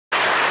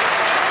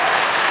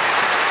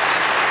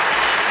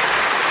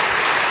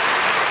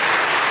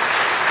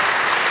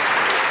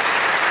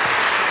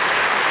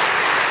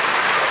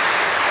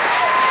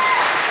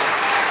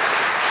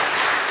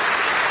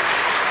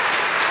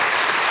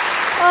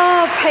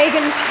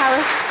pagan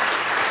Paris.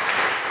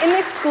 In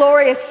this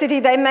glorious city,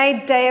 they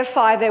may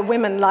deify their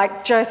women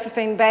like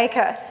Josephine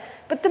Baker,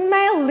 but the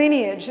male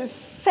lineage is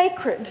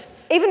sacred.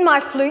 Even my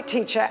flute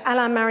teacher,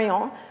 Alain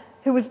Marion,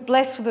 who was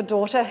blessed with a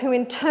daughter, who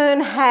in turn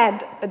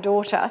had a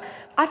daughter,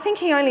 I think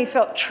he only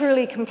felt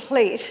truly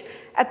complete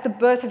at the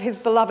birth of his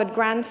beloved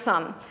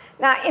grandson.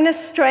 Now, in a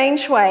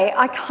strange way,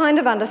 I kind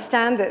of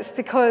understand this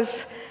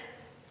because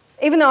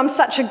even though I'm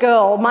such a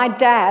girl, my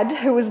dad,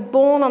 who was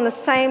born on the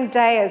same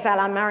day as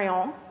Alain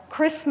Marion,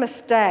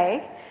 Christmas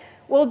Day,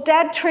 well,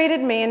 Dad treated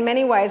me in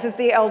many ways as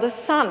the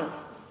eldest son.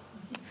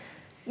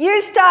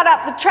 You start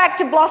up the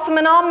tractor, Blossom,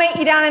 and I'll meet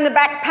you down in the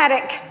back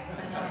paddock.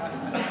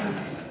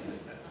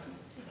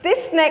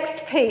 This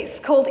next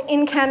piece, called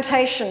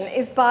Incantation,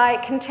 is by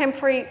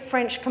contemporary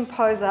French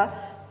composer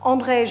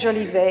André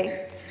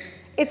Jolivet.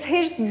 It's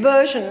his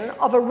version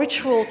of a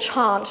ritual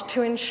chant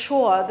to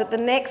ensure that the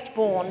next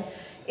born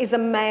is a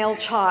male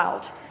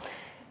child.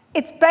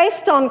 It's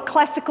based on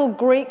classical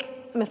Greek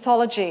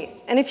mythology,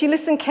 and if you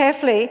listen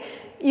carefully,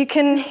 you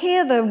can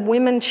hear the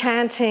women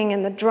chanting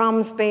and the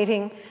drums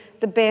beating,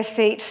 the bare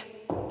feet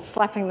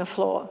slapping the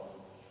floor.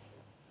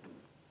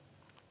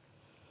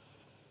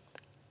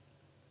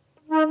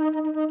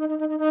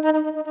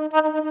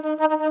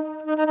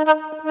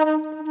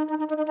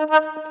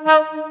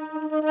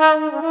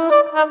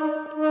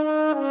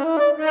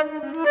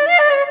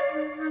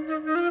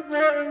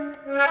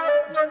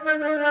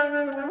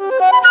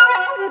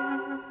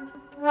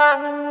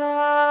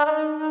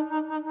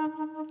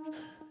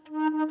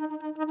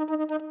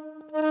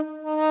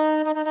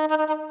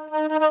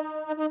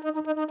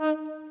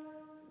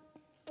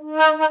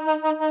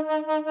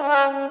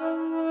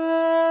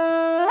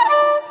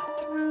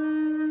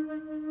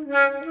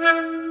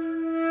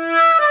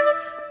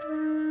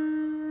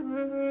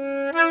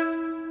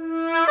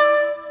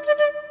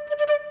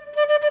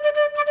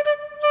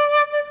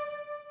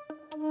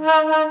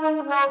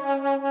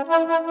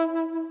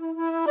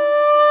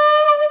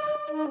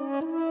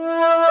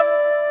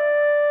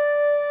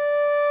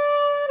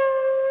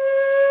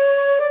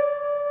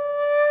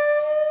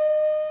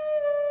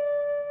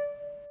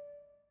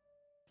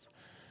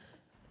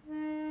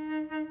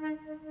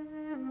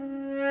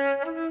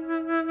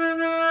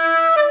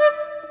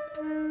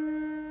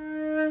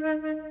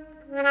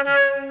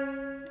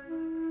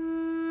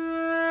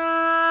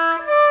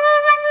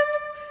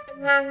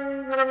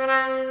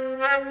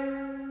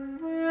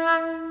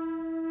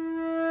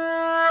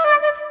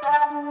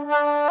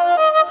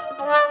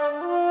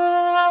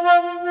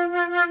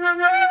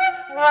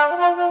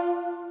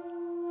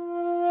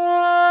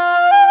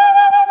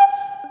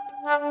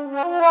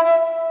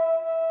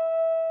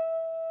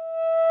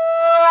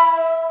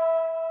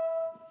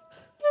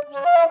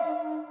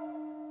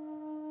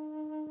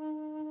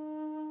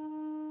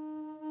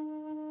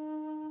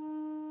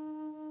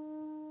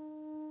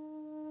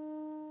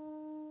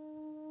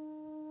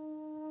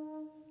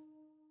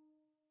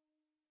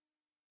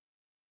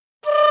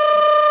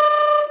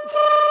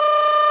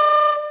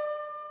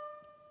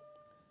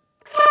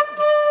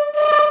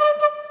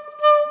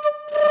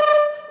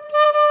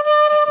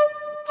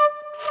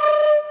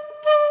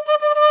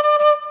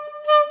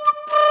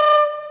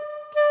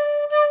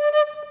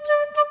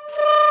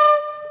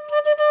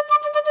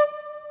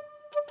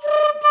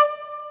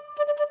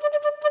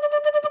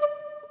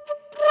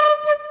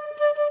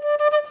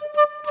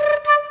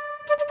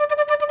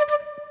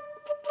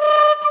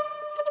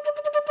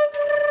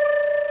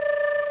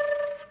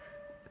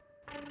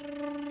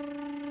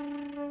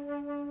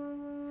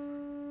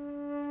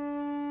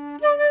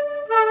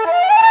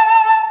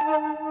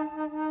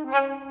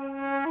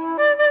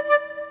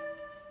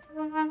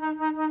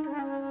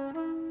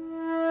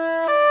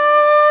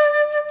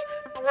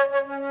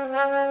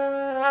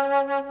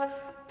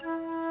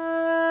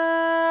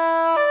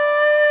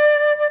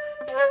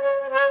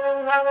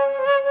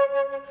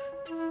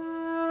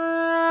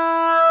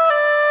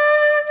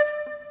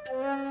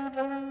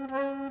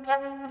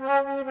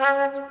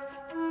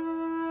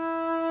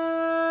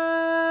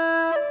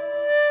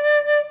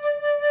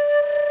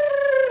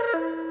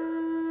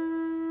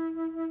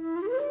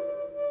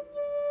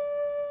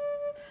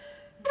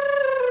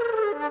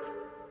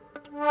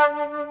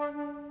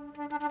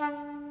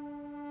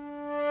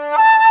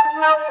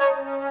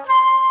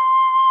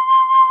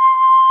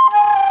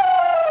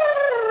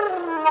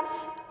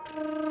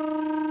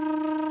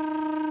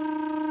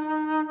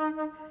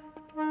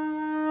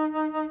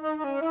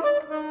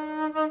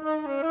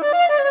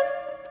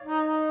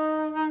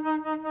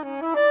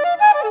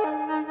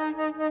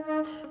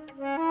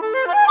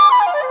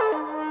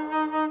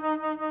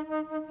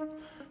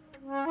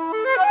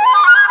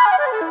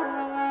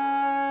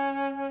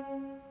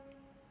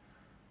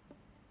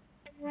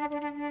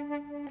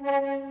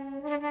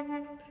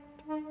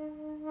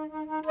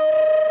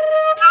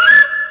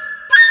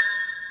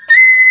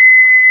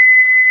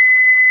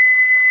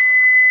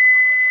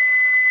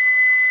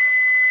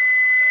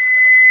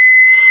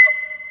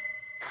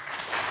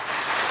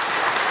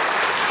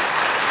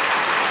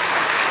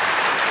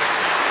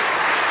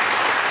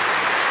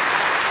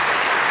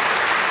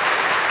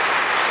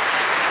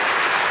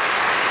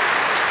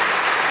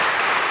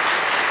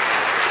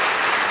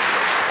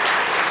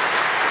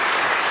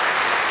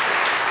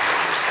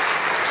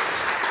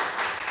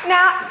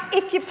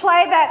 if you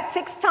play that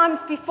 6 times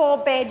before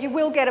bed, you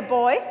will get a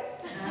boy.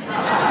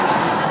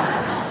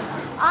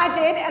 I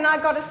did, and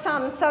I got a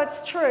son, so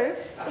it's true.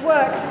 It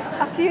works.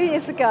 A few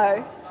years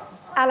ago,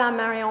 Alain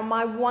Marion,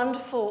 my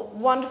wonderful,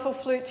 wonderful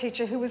flute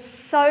teacher who was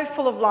so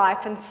full of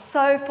life and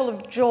so full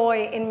of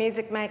joy in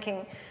music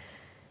making,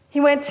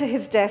 he went to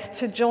his death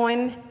to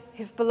join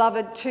his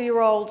beloved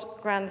 2-year-old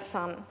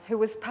grandson, who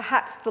was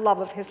perhaps the love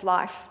of his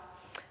life.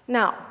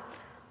 Now,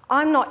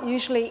 I'm not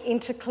usually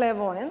into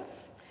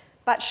clairvoyance,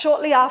 but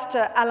shortly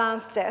after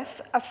Alain's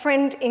death, a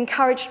friend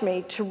encouraged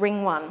me to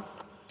ring one.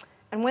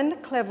 And when the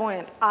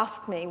clairvoyant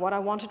asked me what I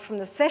wanted from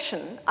the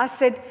session, I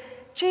said,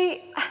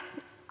 gee,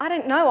 I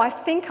don't know, I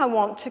think I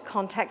want to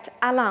contact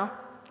Alain.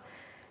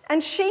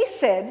 And she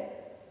said,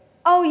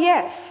 oh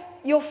yes,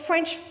 your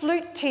French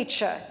flute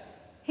teacher.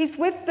 He's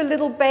with the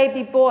little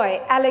baby boy,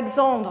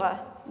 Alexandre.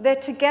 They're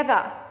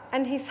together,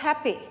 and he's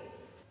happy.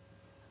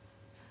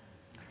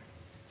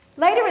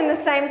 Later in the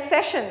same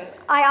session,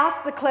 I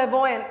asked the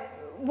clairvoyant,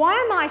 why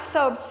am I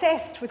so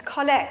obsessed with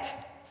Colette?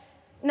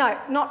 No,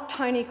 not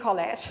Toni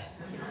Collette.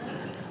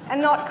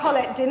 And not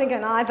Colette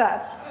Dinnigan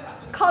either.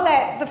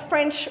 Colette, the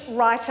French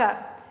writer.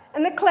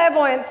 And the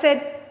clairvoyant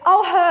said,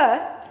 oh,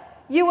 her,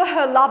 you were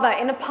her lover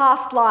in a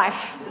past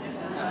life.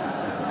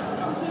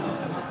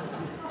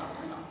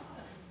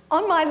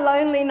 On my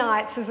lonely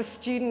nights as a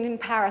student in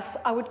Paris,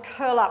 I would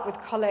curl up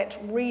with Colette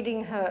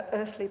reading her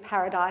earthly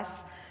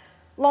paradise,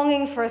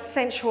 longing for a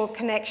sensual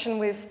connection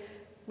with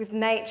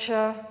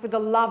nature, with a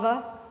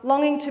lover,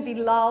 longing to be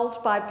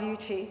lulled by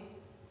beauty.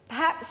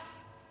 Perhaps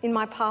in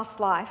my past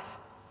life,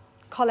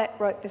 Colette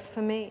wrote this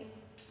for me.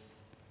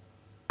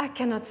 I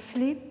cannot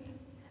sleep.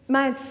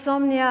 My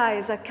insomnia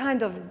is a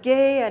kind of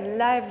gay and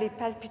lively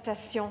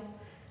palpitation,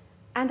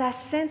 and I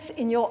sense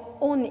in your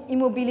own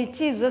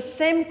immobility the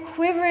same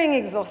quivering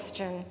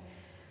exhaustion.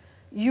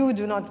 You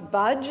do not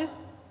budge.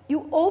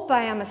 You hope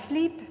I am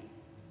asleep.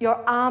 Your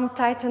arm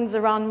tightens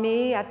around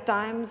me at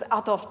times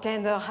out of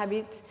tender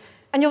habit,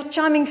 and your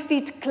charming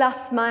feet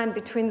clasp mine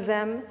between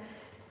them.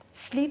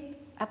 Sleep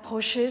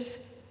approaches,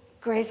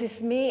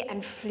 grazes me,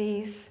 and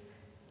flees.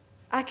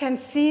 I can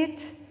see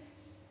it.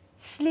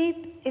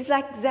 Sleep is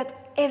like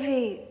that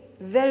heavy,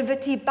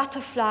 velvety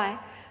butterfly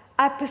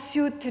I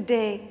pursued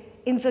today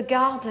in the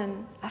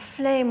garden,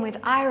 aflame with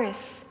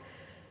iris.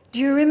 Do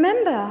you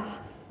remember?